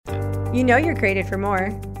You know you're created for more.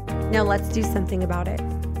 Now let's do something about it.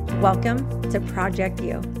 Welcome to Project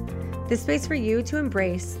You, the space for you to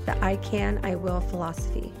embrace the I can, I will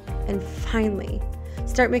philosophy and finally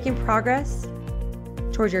start making progress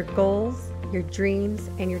towards your goals, your dreams,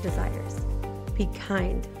 and your desires. Be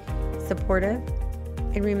kind, supportive,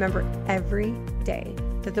 and remember every day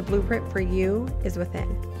that the blueprint for you is within.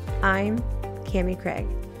 I'm Cami Craig.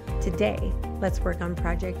 Today, let's work on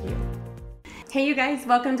Project You. Hey you guys,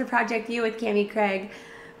 welcome to Project You with Cami Craig.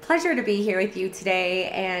 Pleasure to be here with you today,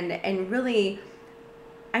 and really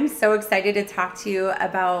I'm so excited to talk to you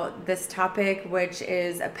about this topic, which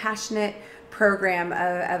is a passionate program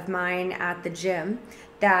of mine at the gym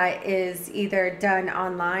that is either done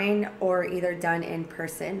online or either done in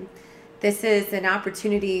person. This is an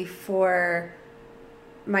opportunity for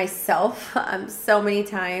myself so many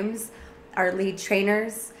times, our lead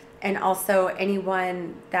trainers, and also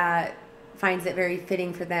anyone that finds it very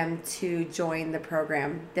fitting for them to join the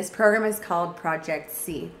program. This program is called Project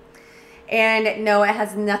C. And no, it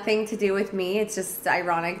has nothing to do with me. It's just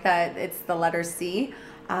ironic that it's the letter C.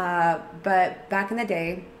 But back in the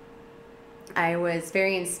day, I was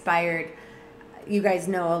very inspired. You guys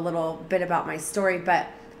know a little bit about my story, but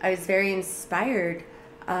I was very inspired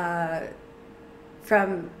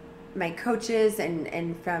from my coaches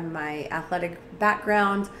and from my athletic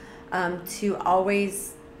background to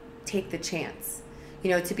always take the chance,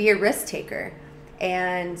 to be a risk taker.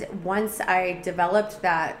 And once I developed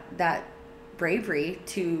that bravery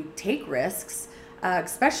to take risks,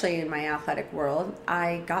 especially in my athletic world,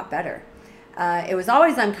 I got better. It was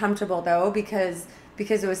always uncomfortable though, because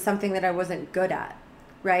it was something that I wasn't good at,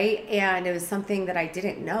 right? And it was something that I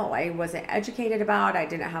didn't know. I wasn't educated about. I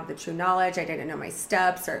didn't have the true knowledge. I didn't know my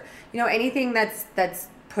steps or, anything that's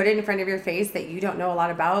put in front of your face that you don't know a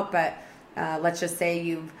lot about. But let's just say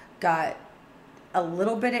you've got a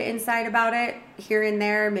little bit of insight about it here and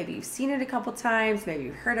there. Maybe you've seen it a couple times, maybe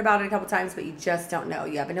you've heard about it a couple times, but you just don't know.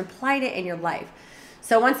 You haven't applied it in your life.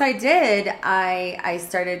 So once I did, I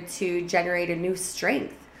started to generate a new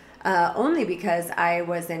strength, only because I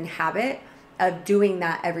was in habit of doing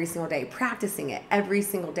that every single day, practicing it every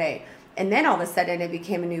single day. And then all of a sudden it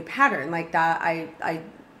became a new pattern like that. I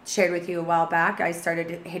shared with you a while back, I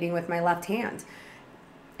started hitting with my left hand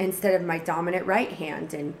instead of my dominant right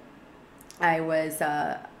hand. And I was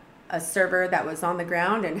a server that was on the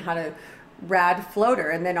ground and had a rad floater,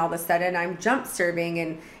 and then all of a sudden I'm jump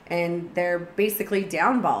serving and they're basically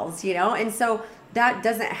down balls, and so that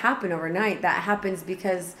doesn't happen overnight. That happens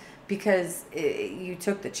because you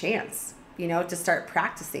took the chance, to start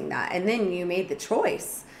practicing that, and then you made the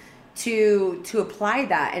choice to apply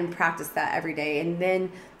that and practice that every day, and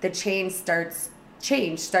then the change starts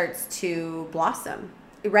to blossom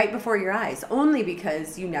right before your eyes, only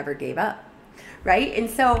because you never gave up. Right? And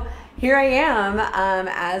so here I am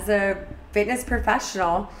as a fitness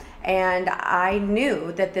professional, and I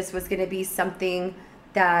knew that this was going to be something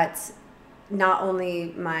that not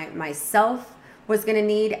only myself was going to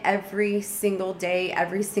need every single day,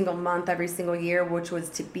 every single month, every single year, which was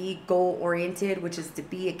to be goal oriented, which is to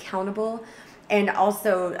be accountable, and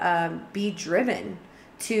also be driven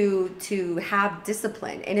to have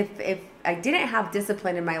discipline. And if I didn't have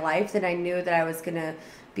discipline in my life, then I knew that I was going to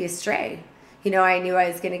be astray. I knew I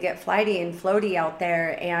was going to get flighty and floaty out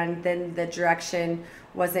there, and then the direction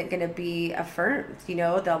wasn't going to be affirmed.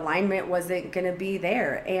 The alignment wasn't going to be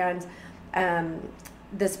there. And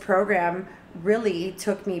this program really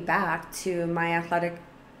took me back to my athletic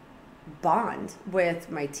bond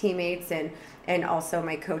with my teammates and also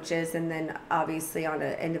my coaches. And then obviously on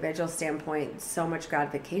an individual standpoint, so much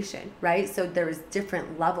gratification, right? So there was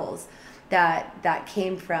different levels that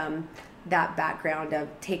came from that background of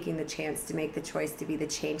taking the chance to make the choice to be the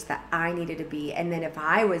change that I needed to be. And then if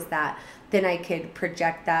I was that, then I could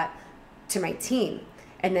project that to my team.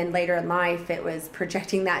 And then later in life, it was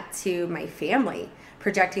projecting that to my family,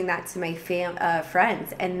 projecting that to my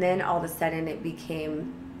friends. And then all of a sudden it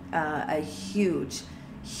became a huge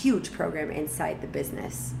program inside the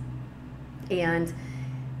business. And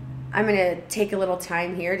I'm going to take a little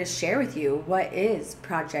time here to share with you what is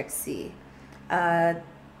Project C.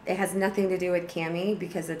 It has nothing to do with Cami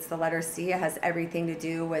because it's the letter C. It has everything to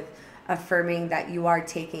do with affirming that you are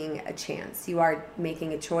taking a chance. You are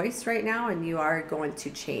making a choice right now, and you are going to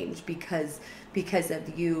change because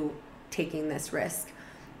of you taking this risk.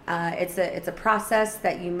 It's a process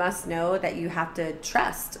that you must know that you have to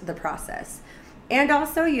trust the process. And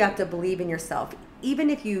also you have to believe in yourself. Even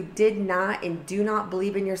if you did not and do not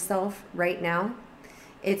believe in yourself right now,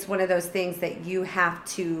 it's one of those things that you have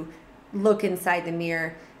to look inside the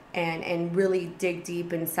mirror and really dig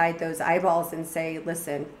deep inside those eyeballs and say,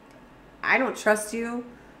 listen, I don't trust you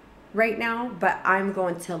right now, but I'm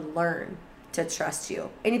going to learn to trust you.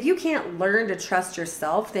 And if you can't learn to trust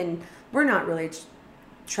yourself, then we're not really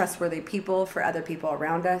trustworthy people for other people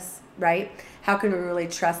around us, right? How can we really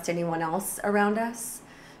trust anyone else around us?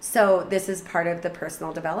 So this is part of the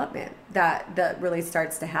personal development that really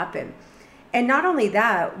starts to happen. And not only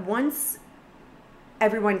that, once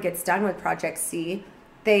everyone gets done with Project C,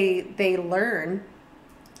 they learn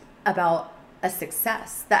about a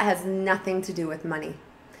success that has nothing to do with money.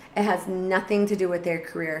 It has nothing to do with their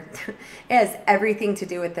career. It has everything to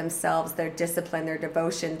do with themselves, their discipline, their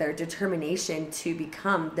devotion, their determination to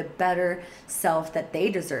become the better self that they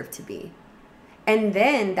deserve to be. And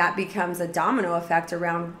then that becomes a domino effect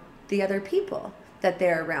around the other people that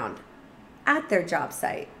they're around at their job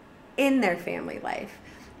site, in their family life,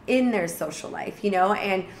 in their social life,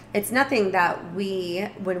 and it's nothing that we,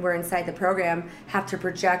 when we're inside the program, have to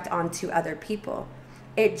project onto other people.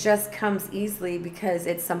 It just comes easily because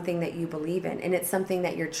it's something that you believe in, and it's something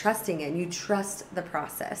that you're trusting in. You trust the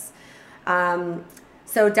process.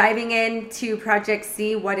 So diving into Project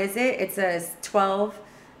C, what is it? It's a 12,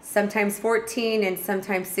 sometimes 14, and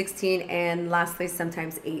sometimes 16, and lastly,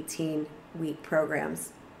 sometimes 18-week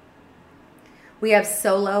programs. We have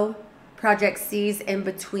solo Project C's in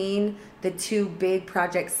between the two big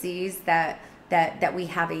Project C's that we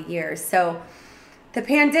have a year. So the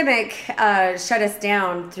pandemic shut us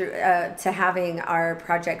down through to having our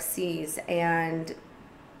Project C's, and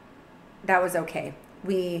that was okay.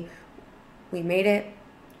 We made it,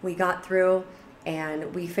 we got through,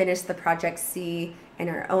 and we finished the Project C in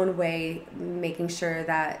our own way, making sure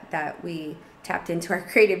that we tapped into our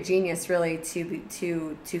creative genius really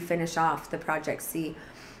to finish off the Project C.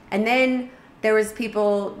 And then there was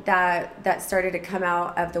people that started to come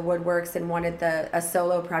out of the woodworks and wanted a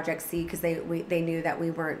solo Project C because they knew that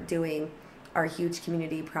we weren't doing our huge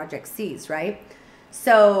community Project C's, right?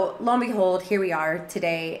 So lo and behold, here we are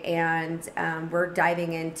today, and we're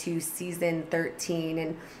diving into season 13.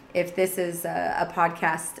 And if this is a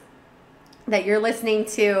podcast that you're listening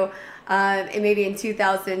to, and maybe in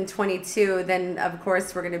 2022, then of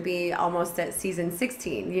course we're going to be almost at season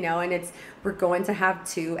 16, and we're going to have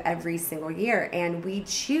 2 every single year, and we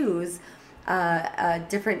choose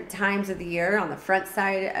different times of the year, on the front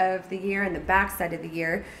side of the year and the back side of the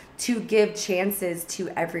year, to give chances to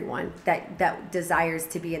everyone that desires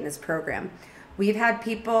to be in this program. We've had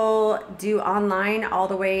people do online all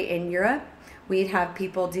the way in Europe. We'd have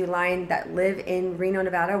people do line that live in Reno,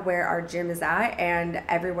 Nevada, where our gym is at, and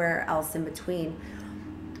everywhere else in between.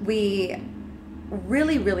 We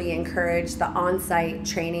really, really encourage the on-site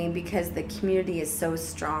training because the community is so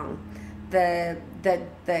strong. The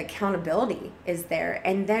accountability is there.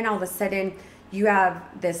 And then all of a sudden, you have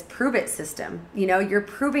this prove it system. You're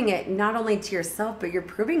proving it not only to yourself, but you're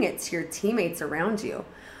proving it to your teammates around you.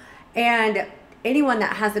 And anyone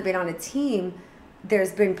that hasn't been on a team,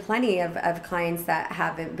 there's been plenty of clients that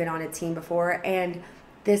haven't been on a team before, and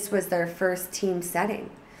this was their first team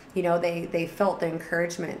setting. They felt the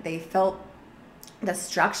encouragement, they felt the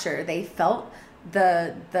structure, they felt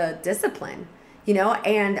the discipline,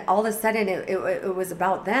 and all of a sudden it was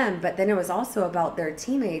about them, but then it was also about their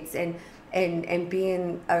teammates and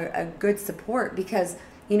being a good support, because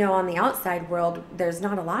on the outside world there's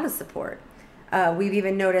not a lot of support. We've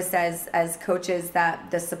even noticed as coaches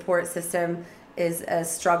that the support system is a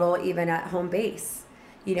struggle even at home base,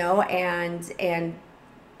 and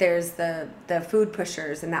there's the food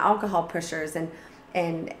pushers and the alcohol pushers,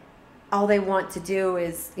 and all they want to do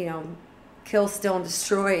is kill, steal, and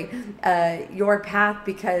destroy your path,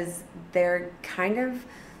 because they're kind of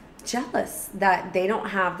jealous that they don't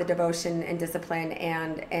have the devotion and discipline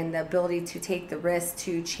and the ability to take the risk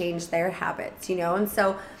to change their habits, and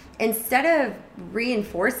so instead of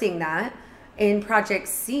reinforcing that in Project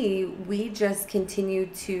C, we just continue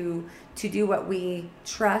to do what we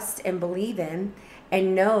trust and believe in,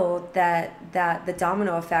 and know that the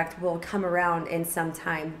domino effect will come around in some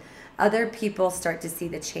time. Other people start to see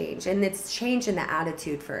the change, and it's change in the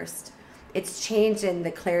attitude first. It's change in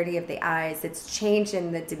the clarity of the eyes. It's change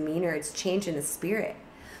in the demeanor. It's change in the spirit,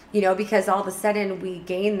 because all of a sudden we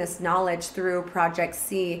gain this knowledge through Project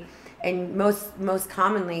C, and most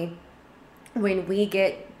commonly when we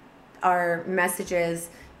get our messages,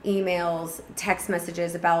 emails, text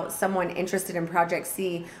messages about someone interested in Project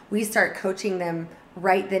C, we start coaching them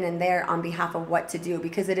right then and there on behalf of what to do,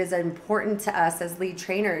 because it is important to us as lead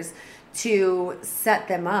trainers to set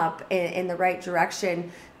them up in the right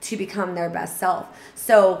direction to become their best self.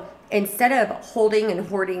 So instead of holding and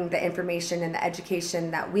hoarding the information and the education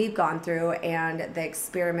that we've gone through and the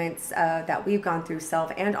experiments that we've gone through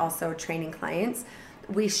self and also training clients,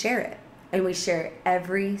 we share it. and we share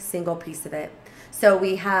every single piece of it. So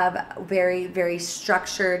we have very, very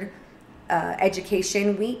structured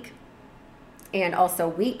education week and also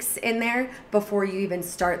weeks in there before you even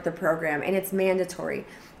start the program. And it's mandatory.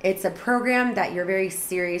 It's a program that you're very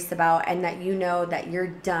serious about and that you know that you're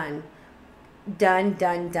done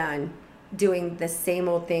doing the same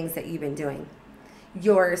old things that you've been doing.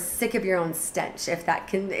 You're sick of your own stench, if that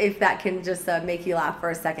can just make you laugh for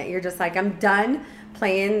a second. You're just like, I'm done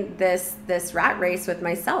playing this rat race with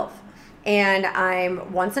myself. And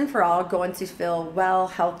I'm once and for all going to feel well,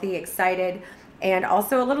 healthy, excited, and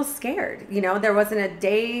also a little scared. There wasn't a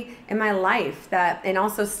day in my life and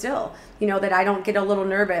also still, that I don't get a little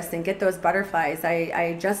nervous and get those butterflies.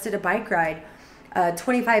 I just did a bike ride,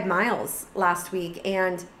 25 miles last week,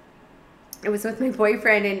 and it was with my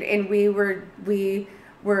boyfriend, and we were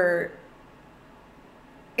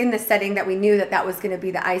in the setting that we knew that was going to be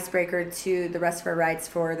the icebreaker to the rest of our rides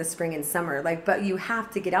for the spring and summer. But you have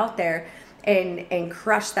to get out there and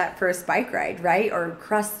crush that first bike ride, right? Or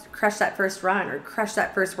crush that first run, or crush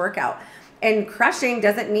that first workout. And crushing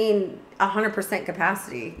doesn't mean 100%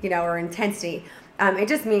 capacity, or intensity. It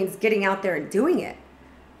just means getting out there and doing it,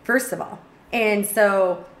 first of all. And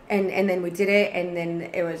so, and then we did it, and then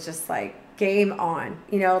it was just like, game on.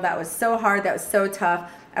 That was so hard. That was so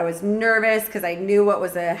tough. I was nervous because I knew what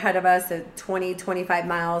was ahead of us at 25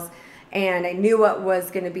 miles. And I knew what was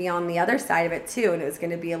going to be on the other side of it too. And it was going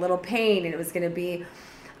to be a little pain, and it was going to be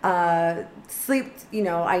sleep.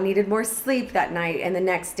 I needed more sleep that night and the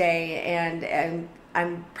next day. And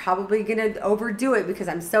I'm probably going to overdo it because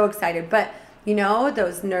I'm so excited. But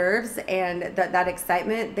those nerves and that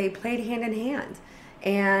excitement, they played hand in hand.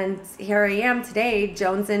 And here I am today,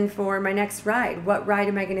 jonesing for my next ride. What ride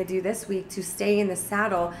am I going to do this week to stay in the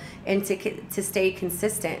saddle and to stay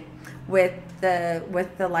consistent with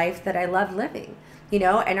the life that I love living? And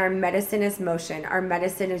our medicine is motion, our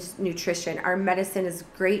medicine is nutrition, our medicine is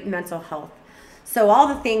great mental health. So all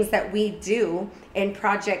the things that we do in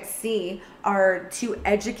Project C are to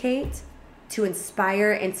educate, to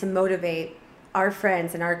inspire, and to motivate our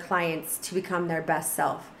friends and our clients to become their best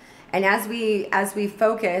self. And as we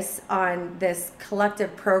focus on this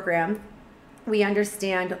collective program, we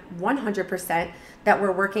understand 100% that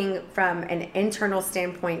we're working from an internal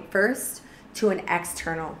standpoint first to an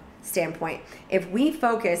external standpoint. If we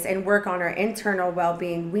focus and work on our internal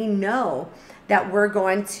well-being, we know that we're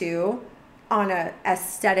going to, on an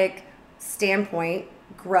aesthetic standpoint,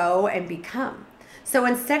 grow and become. So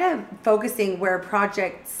instead of focusing where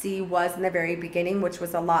Project C was in the very beginning, which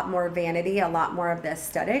was a lot more vanity, a lot more of the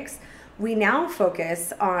aesthetics, we now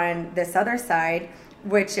focus on this other side,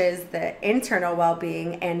 which is the internal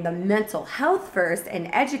well-being and the mental health first, and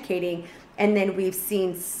educating. And then we've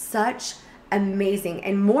seen such amazing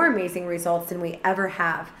and more amazing results than we ever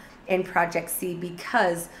have in Project C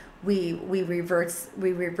because we reverse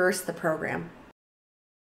the program.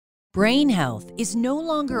 Brain health is no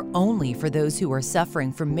longer only for those who are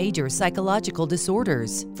suffering from major psychological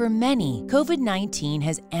disorders. For many, COVID-19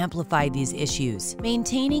 has amplified these issues.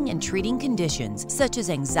 Maintaining and treating conditions such as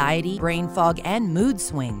anxiety, brain fog, and mood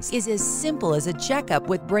swings is as simple as a checkup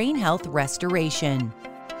with Brain Health Restoration.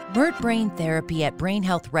 Mert Brain Therapy at Brain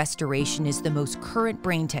Health Restoration is the most current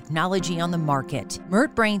brain technology on the market.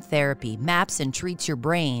 Mert Brain Therapy maps and treats your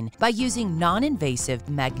brain by using non-invasive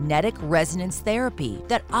magnetic resonance therapy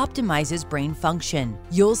that optimizes brain function.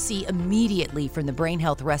 You'll see immediately from the Brain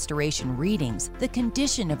Health Restoration readings the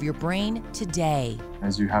condition of your brain today.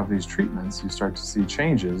 As you have these treatments, you start to see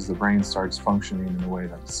changes. The brain starts functioning in the way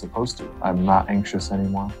that it's supposed to. I'm not anxious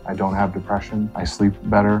anymore. I don't have depression. I sleep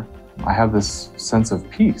better. I have this sense of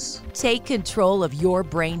peace. Take control of your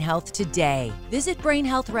brain health today. Visit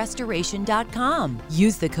brainhealthrestoration.com.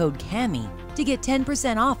 Use the code CAMI to get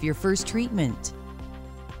 10% off your first treatment.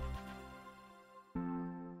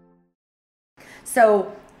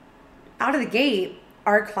 So out of the gate,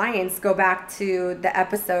 our clients go back to the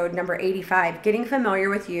episode number 85, Getting Familiar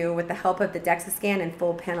with You with the help of the DEXA scan and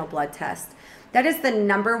full panel blood test. That is the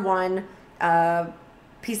number one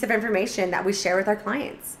piece of information that we share with our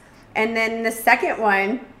clients. And then the second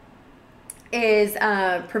one is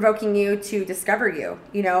provoking you to discover you,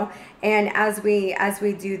 and as we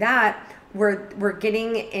do that, we're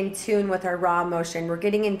getting in tune with our raw emotion. We're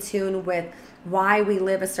getting in tune with why we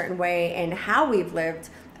live a certain way and how we've lived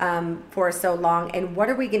for so long, and what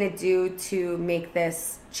are we going to do to make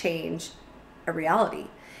this change a reality,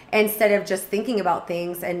 instead of just thinking about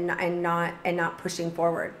things and not pushing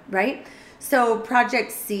forward, right? So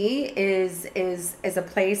Project C is a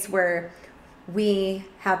place where we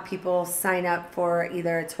have people sign up for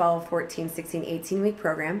either a 12, 14, 16, 18 week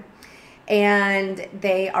program. and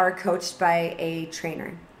they are coached by a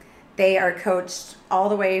trainer. They are coached all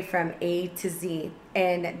the way from A to Z,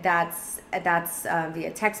 and that's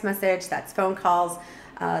via text message, that's phone calls,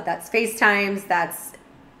 that's FaceTimes, that's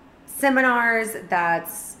seminars,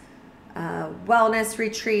 that's wellness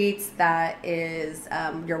retreats, that is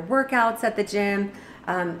your workouts at the gym.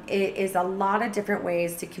 It is a lot of different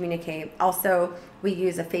ways to communicate. Also, we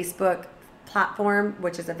use a Facebook platform,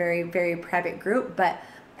 which is a very, very private group, but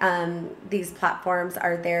these platforms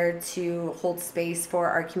are there to hold space for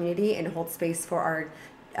our community and hold space for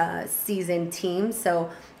our season team. So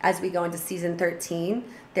as we go into season 13,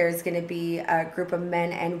 there's going to be a group of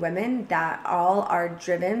men and women that all are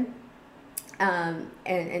driven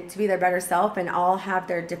and to be their better self, and all have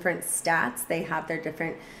their different stats. They have their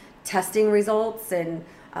different testing results and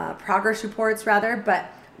progress reports rather,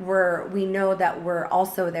 but we know that we're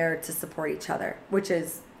also there to support each other, which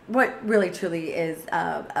is what really truly is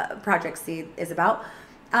Project C is about.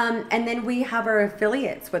 And then we have our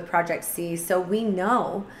affiliates with Project C, so we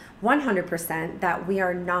know 100% that we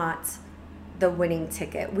are not the winning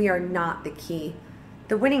ticket. We are not the key.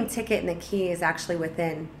 The winning ticket and the key is actually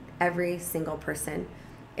within every single person.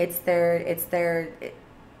 It's their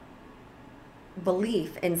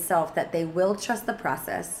belief in self that they will trust the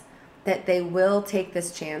process, that they will take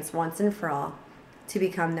this chance once and for all to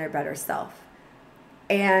become their better self.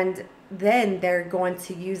 And then they're going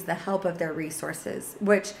to use the help of their resources,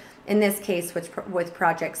 which in this case with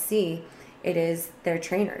Project C, it is their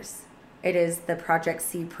trainers. It is the Project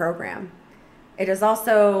C program. It is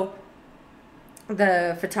also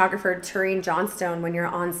the photographer Tureen Johnstone when you're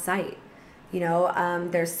on site. You know,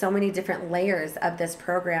 there's so many different layers of this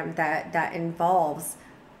program that involves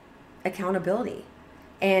accountability.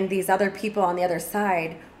 And these other people on the other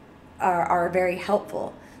side are very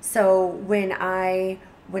helpful. So when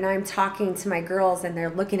I'm talking to my girls and they're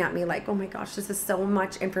looking at me like, oh my gosh, this is so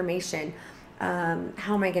much information.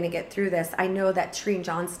 How am I going to get through this? I know that Tureen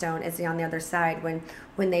Johnstone is on the other side when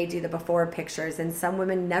they do the before pictures. And some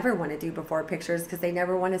women never want to do before pictures because they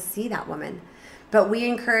never want to see that woman. But we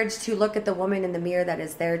encourage to look at the woman in the mirror that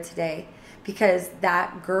is there today, because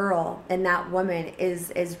that girl and that woman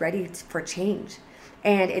is ready for change.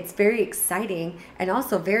 And it's very exciting and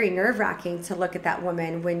also very nerve-wracking to look at that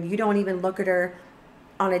woman when you don't even look at her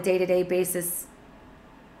on a day-to-day basis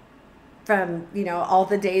from, you know, all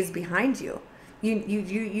the days behind you.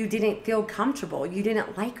 You didn't feel comfortable. You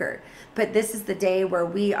didn't like her. But this is the day where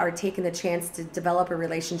we are taking the chance to develop a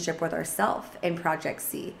relationship with ourselves in Project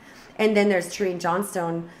C. And then there's Tureen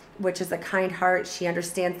Johnstone, which is a kind heart. She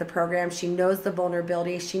understands the program. She knows the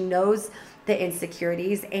vulnerability. She knows the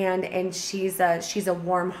insecurities, and she's a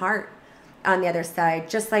warm heart on the other side,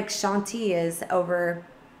 just like Shanti is over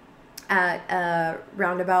at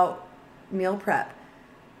Roundabout Meal Prep.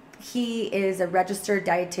 He is a registered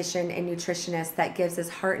dietitian and nutritionist that gives his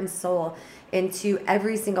heart and soul into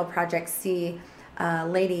every single Project C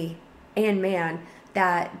lady and man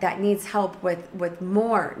that needs help with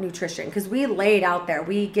more nutrition, because we lay it out there.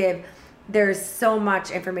 There's so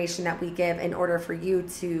much information that we give in order for you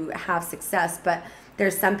to have success, but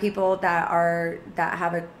there's some people that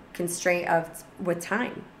have a constraint with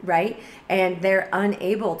time, right? And they're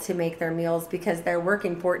unable to make their meals because they're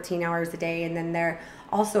working 14 hours a day, and then they're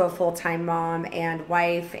also a full-time mom and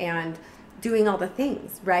wife and doing all the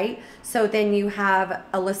things, right? So then you have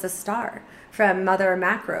Alyssa Starr from Mother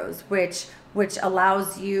Macros, which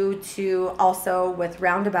allows you to also, with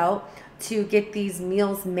Roundabout, to get these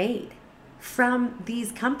meals made from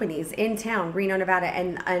these companies in town, Reno, Nevada,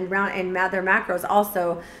 and Mother Macros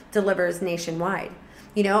also delivers nationwide.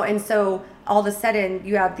 You know, and so all of a sudden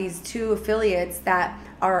you have these two affiliates that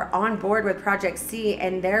are on board with Project C,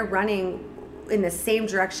 and they're running in the same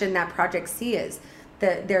direction that Project C is.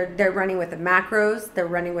 They're running with the macros, they're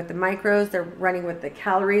running with the micros, they're running with the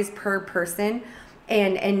calories per person,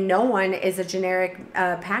 and no one is a generic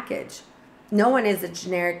package. No one is a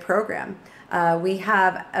generic program. We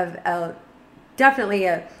have definitely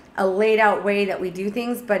a laid out way that we do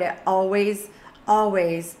things, but it always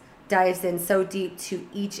dives in so deep to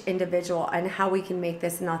each individual and how we can make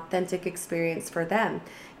this an authentic experience for them.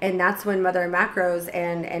 And that's when Mother Macros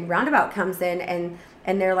and Roundabout comes in, and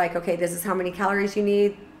they're like, okay, this is how many calories you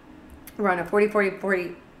need. We're on a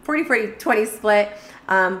 40-40-20 split.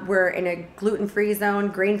 We're in a gluten-free zone,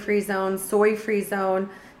 grain-free zone, soy-free zone,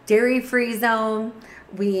 dairy-free zone.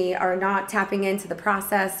 We are not tapping into the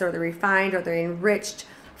processed or the refined or the enriched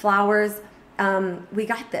flours. We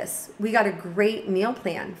got this. We got a great meal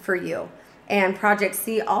plan for you. And Project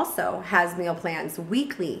C also has meal plans,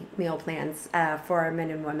 weekly meal plans for our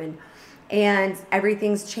men and women. And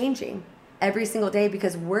everything's changing. every single day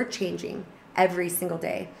because we're changing every single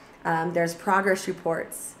day. There's progress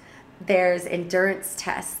reports, there's endurance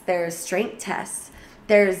tests, there's strength tests,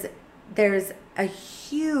 there's a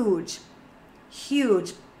huge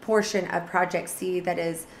portion of Project C that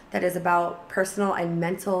is about personal and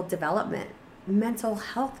mental development. Mental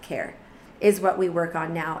health care is what we work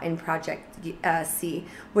on now in Project C,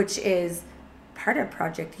 which is part of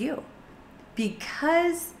Project U.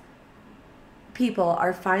 Because people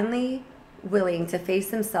are finally willing to face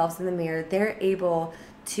themselves in the mirror, they're able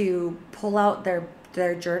to pull out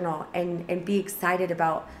their journal and be excited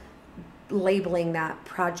about labeling that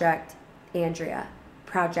Project Andrea,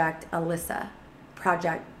 Project Alyssa,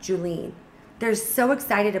 Project Julene. They're so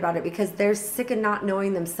excited about it because they're sick of not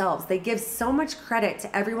knowing themselves. They give so much credit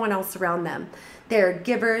to everyone else around them. They're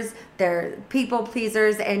givers, they're people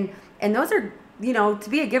pleasers, and those are, to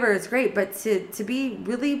be a giver is great, but to be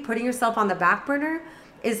really putting yourself on the back burner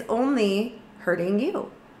is only hurting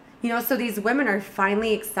you. So these women are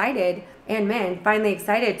finally excited, and men finally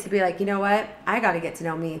excited to be like, you know what? I got to get to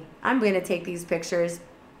know me. I'm going to take these pictures.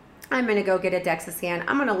 I'm going to go get a DEXA scan.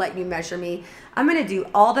 I'm going to let you measure me. I'm going to do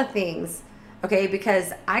all the things, okay,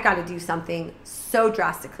 because I got to do something so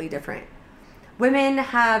drastically different. Women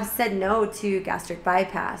have said no to gastric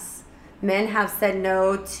bypass. Men have said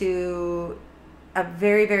no to a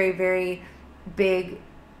very, very, very big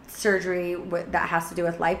surgery that has to do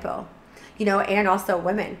with lipo, and also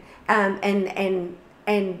women.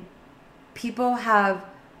 And people have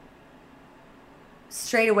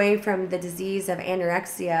strayed away from the disease of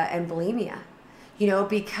anorexia and bulimia,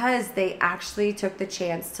 because they actually took the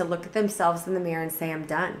chance to look at themselves in the mirror and say, I'm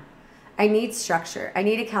done. I need structure. I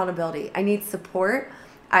need accountability. I need support.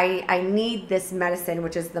 I need this medicine,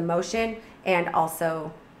 which is the motion and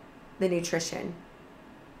also the nutrition,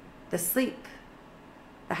 the sleep,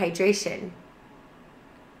 the hydration,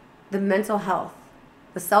 the mental health,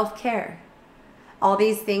 the self-care. All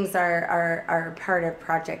these things are part of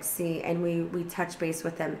Project C, and we touch base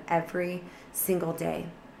with them every single day.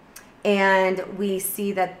 And we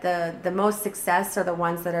see that the most success are the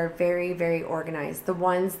ones that are very, very organized, the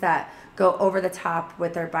ones that go over the top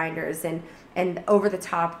with their binders and over the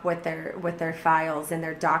top with their files and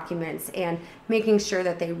their documents, and making sure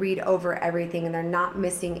that they read over everything and they're not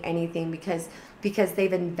missing anything because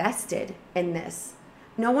they've invested in this.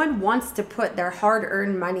 No one wants to put their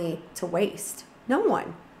hard-earned money to waste. No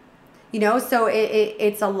one. So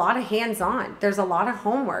it's a lot of hands-on. There's a lot of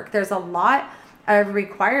homework. There's a lot of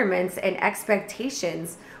requirements and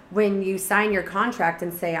expectations when you sign your contract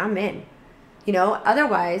and say, I'm in.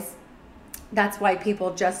 Otherwise, that's why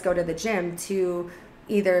people just go to the gym to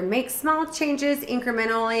either make small changes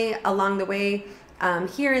incrementally along the way,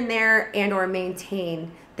 here and there, and or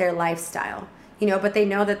maintain their lifestyle. But they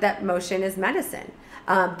know that motion is medicine.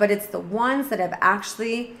 But it's the ones that have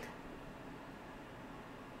actually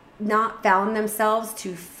not found themselves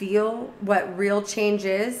to feel what real change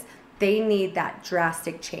is. They need that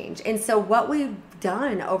drastic change. And so what we've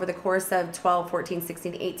done over the course of 12, 14,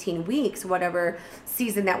 16, 18 weeks, whatever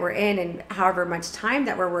season that we're in and however much time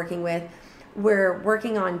that we're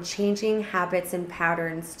working on changing habits and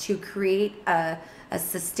patterns to create a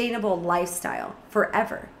sustainable lifestyle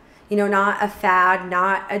forever. Not a fad,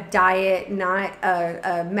 not a diet, not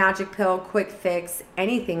a magic pill, quick fix,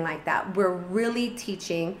 anything like that. We're really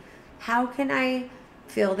teaching, how can I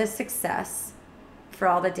feel the success for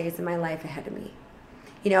all the days of my life ahead of me?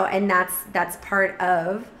 And that's part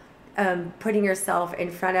of putting yourself in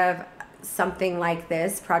front of something like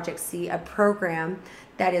this, Project C, a program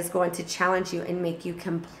that is going to challenge you and make you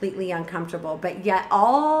completely uncomfortable, but yet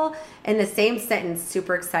all in the same sentence,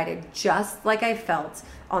 super excited, just like I felt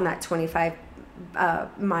on that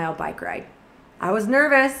 25-mile bike ride. I was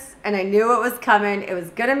nervous and I knew it was coming. It was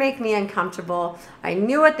going to make me uncomfortable. I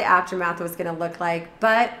knew what the aftermath was going to look like,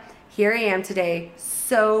 but here I am today,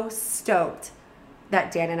 so stoked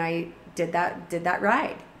that Dan and I did that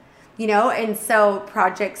ride. And so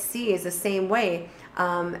Project C is the same way,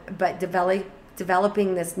 but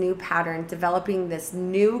developing this new pattern, developing this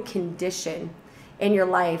new condition in your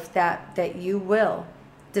life that you will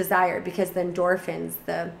desire, because the endorphins,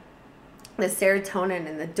 the serotonin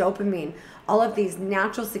and the dopamine, all of these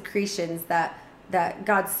natural secretions that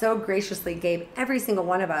God so graciously gave every single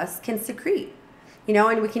one of us can secrete,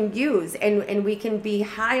 and we can use, and we can be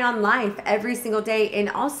high on life every single day. And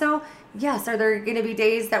also, yes, are there going to be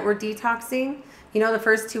days that we're detoxing? The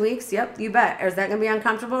first 2 weeks, yep, you bet. Is that going to be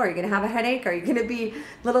uncomfortable? Are you going to have a headache? Are you going to be a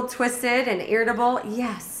little twisted and irritable?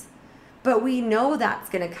 Yes. But we know that's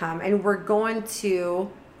going to come, and we're going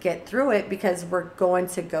to get through it because we're going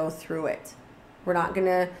to go through it. We're not going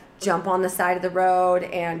to jump on the side of the road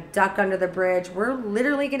and duck under the bridge. We're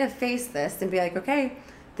literally going to face this and be like, okay,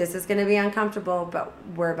 this is going to be uncomfortable, but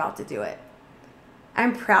we're about to do it.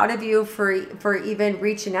 I'm proud of you for even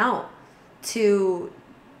reaching out to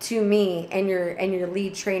me and your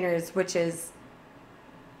lead trainers, which is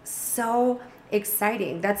so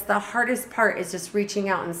exciting. That's the hardest part, is just reaching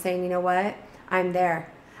out and saying, you know what, I'm there.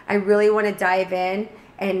 I really want to dive in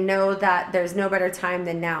and know that there's no better time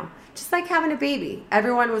than now. Just like having a baby.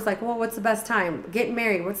 Everyone was like, well, what's the best time? Getting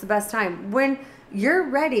married, what's the best time? When you're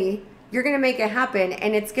ready, you're going to make it happen,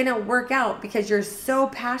 and it's going to work out because you're so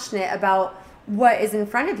passionate about what is in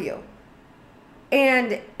front of you.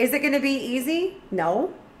 And is it going to be easy?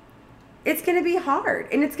 No. It's going to be hard,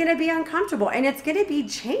 and it's going to be uncomfortable, and it's going to be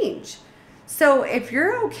change. So if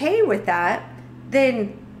you're okay with that,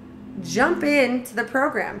 then jump into the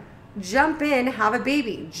program. Jump in, have a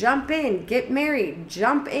baby. Jump in, get married.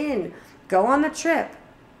 Jump in, go on the trip.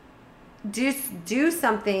 Just do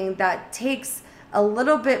something that takes a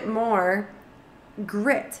little bit more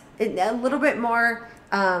grit, a little bit more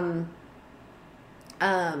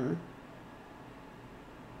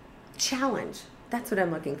challenge. That's what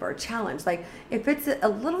I'm looking for, challenge. Like if it's a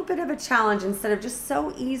little bit of a challenge instead of just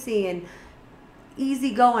so easy and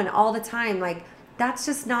easy going all the time, like that's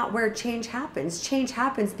just not where change happens. Change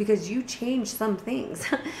happens because you change some things.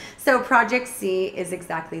 So Project C is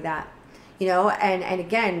exactly that, you know, and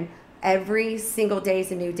again, every single day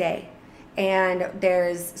is a new day. And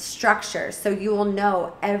there's structure, so you will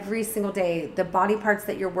know every single day the body parts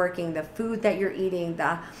that you're working, the food that you're eating,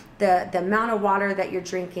 the amount of water that you're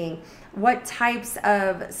drinking, what types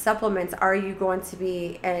of supplements are you going to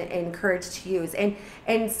be encouraged to use.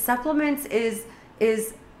 And supplements is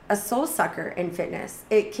a soul sucker in fitness.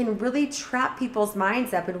 It can really trap people's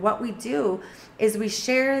minds up, and what we do is we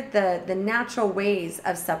share the natural ways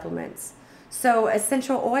of supplements. So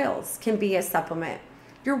essential oils can be a supplement.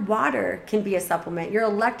 Your water can be a supplement. Your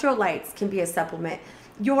electrolytes can be a supplement.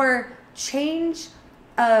 Your change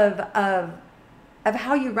of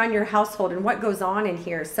how you run your household and what goes on in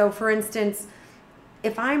here. So for instance,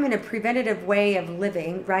 if I'm in a preventative way of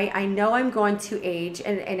living, right, I know I'm going to age,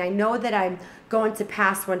 and I know that I'm going to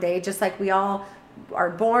pass one day, just like we all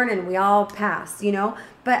are born and we all pass, you know.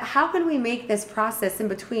 But how can we make this process in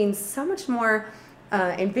between so much more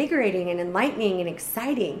invigorating and enlightening and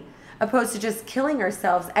exciting, opposed to just killing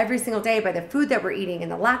ourselves every single day by the food that we're eating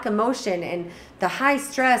and the lack of motion and the high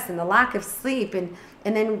stress and the lack of sleep, and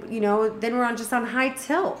then, you know, then we're just on high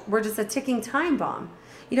tilt. We're just a ticking time bomb,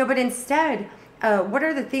 you know. But instead, what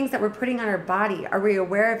are the things that we're putting on our body? Are we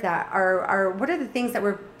aware of that? What are the things that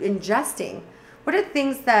we're ingesting? What are the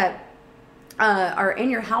things that are in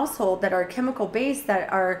your household that are chemical based,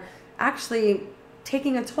 that are actually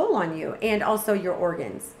taking a toll on you and also your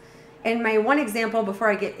organs? And my one example before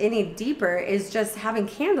I get any deeper is just having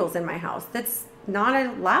candles in my house. That's not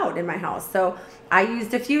allowed in my house. So I use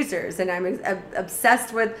diffusers, and I'm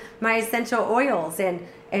obsessed with my essential oils, and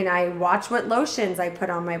I watch what lotions I put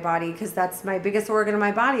on my body, because that's my biggest organ of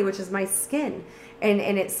my body, which is my skin.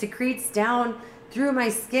 And it secretes down through my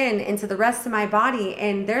skin into the rest of my body,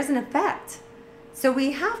 and there's an effect. So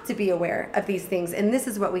we have to be aware of these things, and this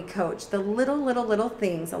is what we coach, the little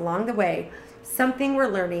things along the way, something we're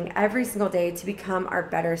learning every single day to become our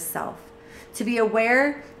better self, to be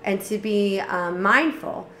aware and to be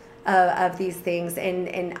mindful of these things,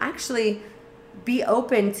 and actually be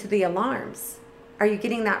open to the alarms. Are you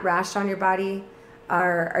getting that rash on your body?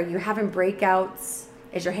 Are you having breakouts?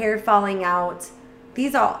 Is your hair falling out?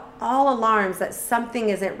 These are all alarms that something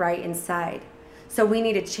isn't right inside. So we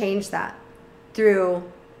need to change that through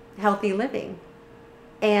healthy living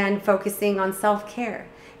and focusing on self-care.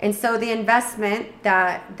 And so the investment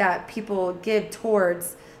that people give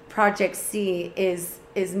towards Project C is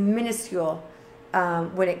minuscule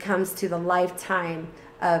when it comes to the lifetime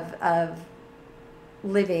of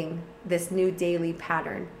living this new daily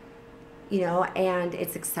pattern, you know. And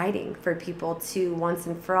it's exciting for people to once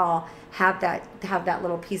and for all have that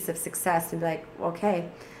little piece of success and be like, okay,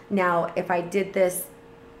 now if I did this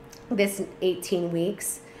 18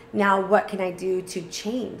 weeks, now what can I do to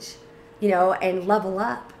change, you know, and level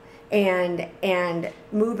up and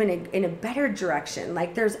move in a better direction?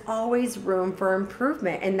 Like, there's always room for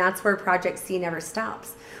improvement, and that's where Project C never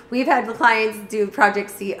stops. We've had clients do Project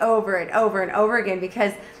C over and over and over again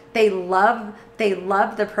because they love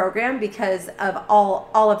the program because of all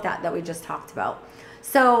of that we just talked about.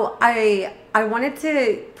 So I wanted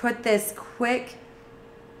to put this quick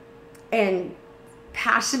and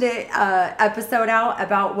passionate episode out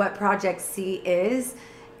about what Project C is,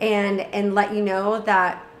 and let you know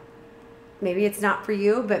that maybe it's not for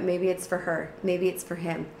you, but maybe it's for her, maybe it's for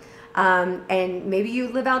him. And maybe you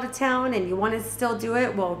live out of town and you want to still do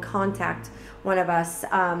it, well, contact one of us.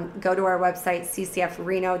 Go to our website,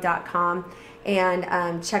 ccfreno.com,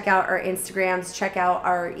 and check out our Instagrams, check out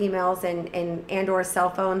our emails and or cell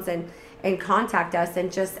phones, and contact us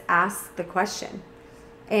and just ask the question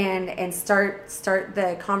and start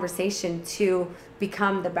the conversation to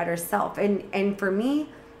become the better self. And for me,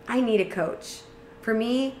 I need a coach. For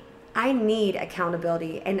me, I need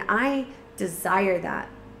accountability, and I desire that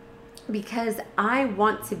because I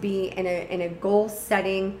want to be in a goal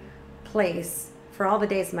setting place for all the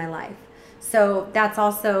days of my life. So that's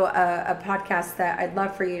also a podcast that I'd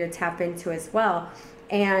love for you to tap into as well.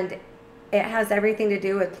 And it has everything to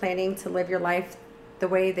do with planning to live your life the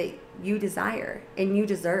way that you desire and you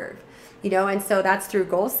deserve, and so that's through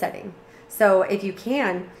goal setting. So if you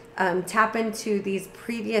can, tap into these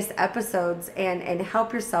previous episodes and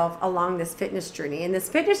help yourself along this fitness journey. And this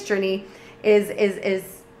fitness journey is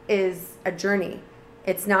a journey.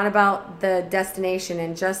 It's not about the destination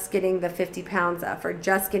and just getting the 50 pounds up or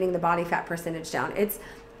just getting the body fat percentage down. It's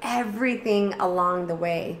everything along the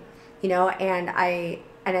way, and I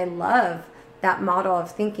love that model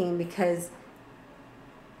of thinking because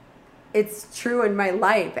it's true in my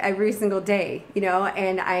life every single day,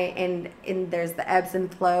 and there's the ebbs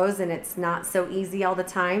and flows, and it's not so easy all the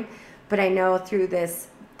time. But I know through this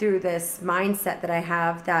mindset that I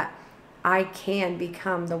have that I can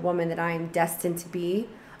become the woman that I am destined to be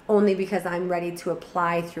only because I'm ready to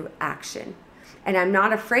apply through action. And I'm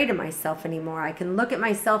not afraid of myself anymore. I can look at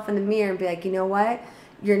myself in the mirror and be like, you know what?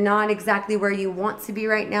 You're not exactly where you want to be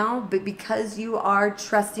right now, but because you are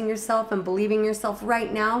trusting yourself and believing yourself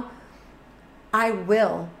right now, I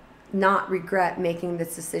will not regret making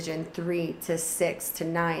this decision 3 to 6 to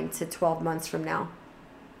 9 to 12 months from now.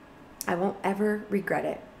 I won't ever regret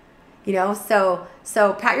it. So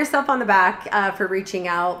pat yourself on the back for reaching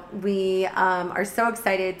out. We are so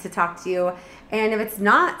excited to talk to you. And if it's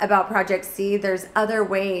not about Project C, there's other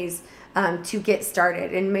ways to get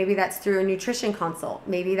started. And maybe that's through a nutrition consult.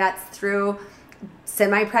 Maybe that's through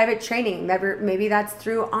semi-private training. Maybe that's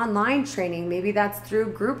through online training. Maybe that's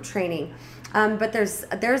through group training. But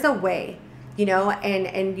there's a way,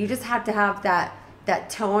 and you just have to have that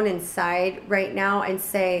tone inside right now and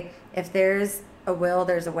say, if there's a will,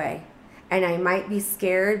 there's a way. And I might be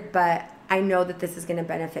scared, but I know that this is going to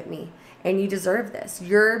benefit me. And you deserve this.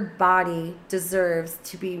 Your body deserves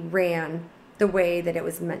to be ran the way that it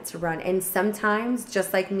was meant to run. And sometimes,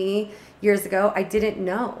 just like me years ago, I didn't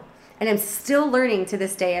know. And I'm still learning to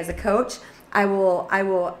this day as a coach. I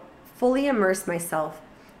will fully immerse myself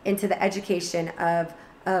into the education of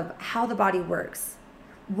how the body works,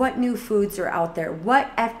 what new foods are out there,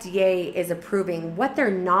 what FDA is approving, what they're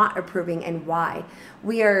not approving, and why.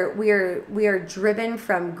 We are driven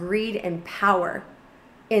from greed and power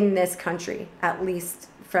in this country, at least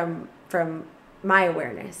from my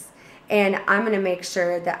awareness. And I'm going to make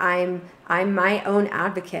sure that I'm my own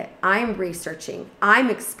advocate. I'm researching, I'm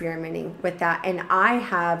experimenting with that, and I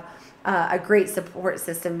have a great support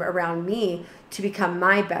system around me to become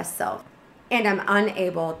my best self. And I'm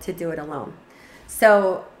unable to do it alone.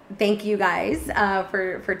 So thank you guys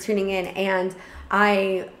for tuning in. And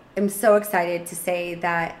I am so excited to say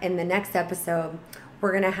that in the next episode,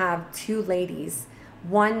 we're going to have 2 ladies,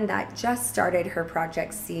 one that just started her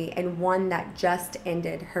Project C and one that just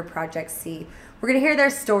ended her Project C. We're going to hear their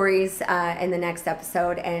stories in the next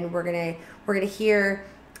episode, and we're going to hear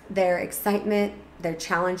their excitement, their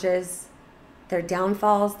challenges, their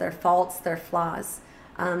downfalls, their faults, their flaws.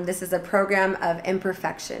 This is a program of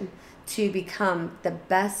imperfection to become the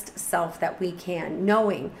best self that we can,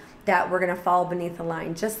 knowing that we're going to fall beneath the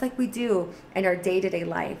line, just like we do in our day-to-day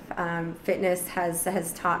life. Fitness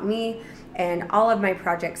has taught me and all of my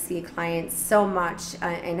Project C clients so much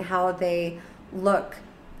in how they look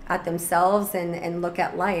at themselves and look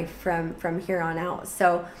at life from here on out.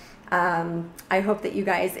 So I hope that you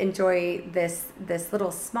guys enjoy this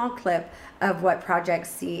little small clip of what Project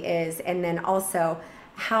C is, and then also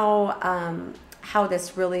how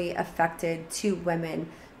this really affected 2 women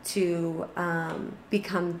to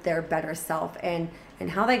become their better self and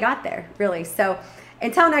how they got there, really. So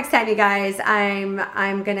until next time, you guys,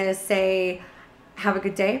 I'm gonna say have a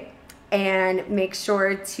good day, and make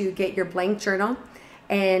sure to get your blank journal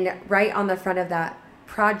and write on the front of that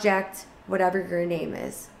project whatever your name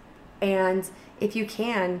is. And if you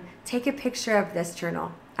can, take a picture of this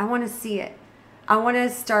journal. I want to see it. I want to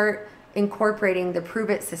start incorporating the Prove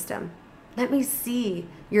It system. Let me see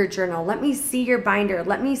your journal. Let me see your binder.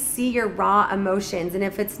 Let me see your raw emotions. And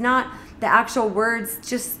if it's not the actual words,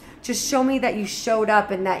 just show me that you showed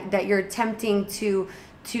up and that you're attempting to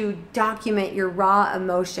to document your raw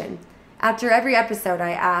emotion. After every episode,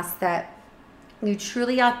 I ask that you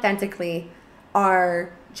truly, authentically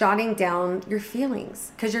are jotting down your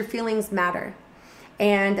feelings, because your feelings matter.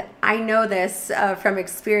 And I know this from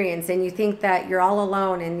experience, and you think that you're all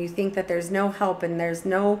alone, and you think that there's no help and there's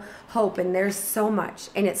no hope, and there's so much,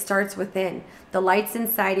 and it starts within. The light's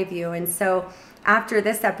inside of you. And so after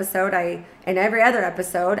this episode, and every other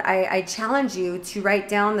episode, I challenge you to write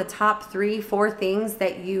down the top 3-4 things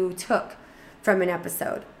that you took from an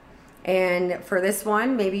episode. And for this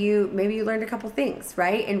one, maybe you learned a couple things,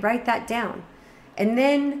 right? And write that down. And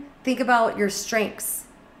then think about your strengths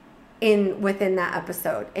within that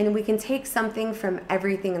episode. And we can take something from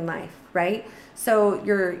everything in life, right? So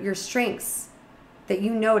your strengths that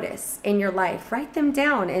you notice in your life, write them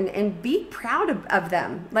down and be proud of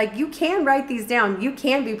them. Like, you can write these down. You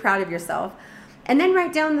can be proud of yourself. And then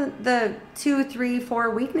write down the 2, 3, 4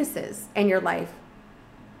 weaknesses in your life.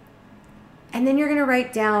 And then you're going to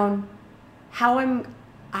write down, how am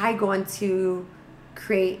I going to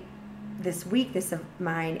create this weakness of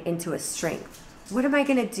mine into a strength? What am I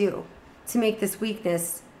going to do to make this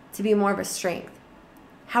weakness to be more of a strength?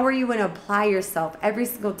 How are you going to apply yourself every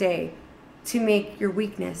single day to make your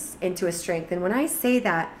weakness into a strength? And when I say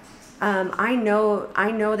that, I know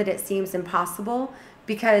that it seems impossible,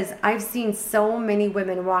 because I've seen so many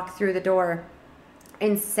women walk through the door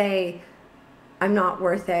and say, I'm not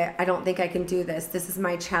worth it. I don't think I can do this. This is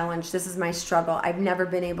my challenge. This is my struggle. I've never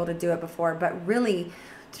been able to do it before. But really,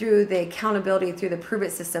 through the accountability, through the Prove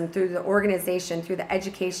It system, through the organization, through the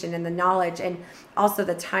education and the knowledge, and also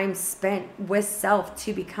the time spent with self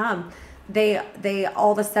to become, they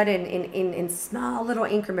all of a sudden, in small little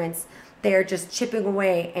increments, they're just chipping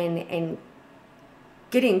away and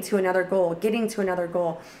getting to another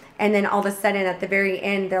goal. And then all of a sudden at the very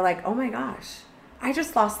end, they're like, oh my gosh, I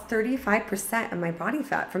just lost 35% of my body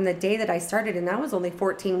fat from the day that I started, and that was only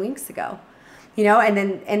 14 weeks ago. And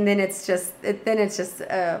then it's just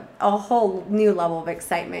a whole new level of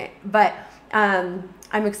excitement. But I'm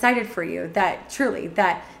excited for you that truly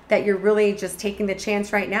that you're really just taking the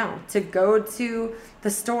chance right now to go to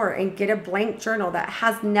the store and get a blank journal that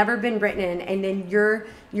has never been written in, and then you're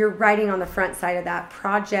writing on the front side of that,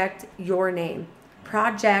 project your name,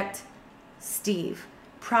 Project Steve,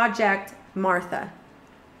 Project Martha,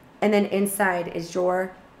 and then inside is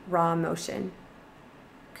your raw emotion.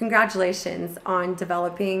 Congratulations on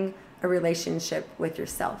developing a relationship with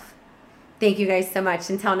yourself. Thank you guys so much.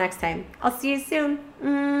 Until next time, I'll see you soon.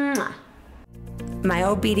 Mwah. My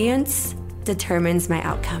obedience determines my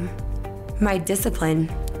outcome. My discipline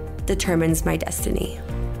determines my destiny.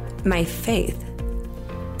 My faith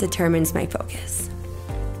determines my focus.